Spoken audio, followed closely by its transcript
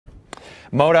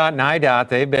MoDOT and IDOT,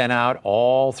 they've been out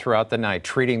all throughout the night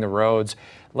treating the roads.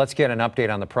 Let's get an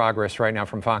update on the progress right now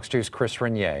from Fox 2's Chris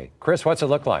Renier. Chris, what's it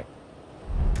look like?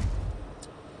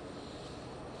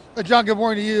 John, good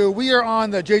morning to you. We are on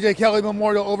the J.J. Kelly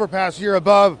Memorial Overpass here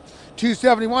above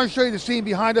 270. I want to show you the scene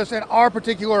behind us at our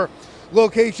particular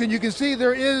location. You can see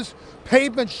there is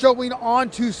pavement showing on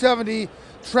 270.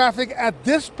 Traffic at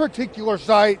this particular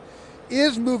site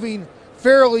is moving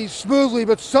fairly smoothly,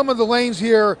 but some of the lanes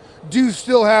here do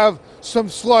still have some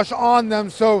slush on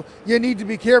them, so you need to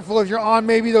be careful if you're on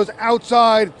maybe those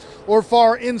outside or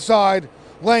far inside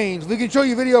lanes. We can show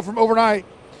you video from overnight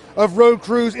of road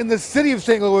crews in the city of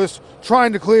St. Louis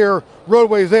trying to clear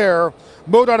roadways there.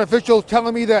 MoDOT officials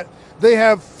telling me that they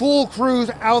have full crews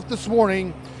out this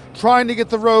morning trying to get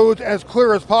the roads as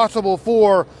clear as possible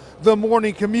for the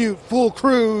morning commute. Full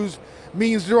crews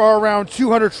means there are around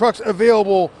 200 trucks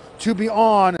available to be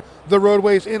on the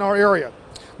roadways in our area.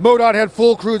 MoDOT had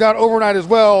full crews out overnight as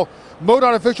well.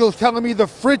 MoDOT officials telling me the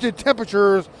frigid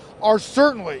temperatures are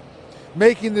certainly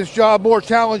making this job more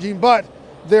challenging, but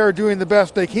they're doing the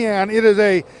best they can. It is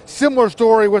a similar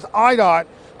story with IDOT.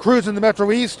 Crews in the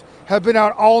Metro East have been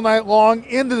out all night long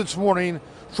into this morning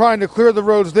trying to clear the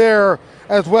roads there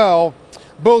as well.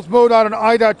 Both MoDOT and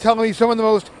IDOT telling me some of the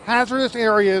most hazardous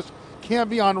areas can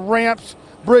be on ramps,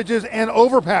 bridges, and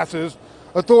overpasses.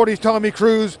 Authorities telling me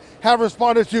crews have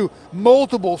responded to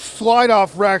multiple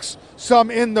slide-off wrecks, some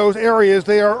in those areas.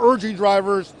 They are urging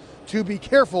drivers to be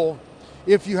careful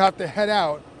if you have to head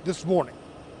out this morning.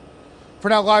 For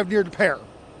now, live near De Pere,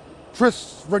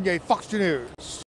 Chris Renier, Fox 2 News.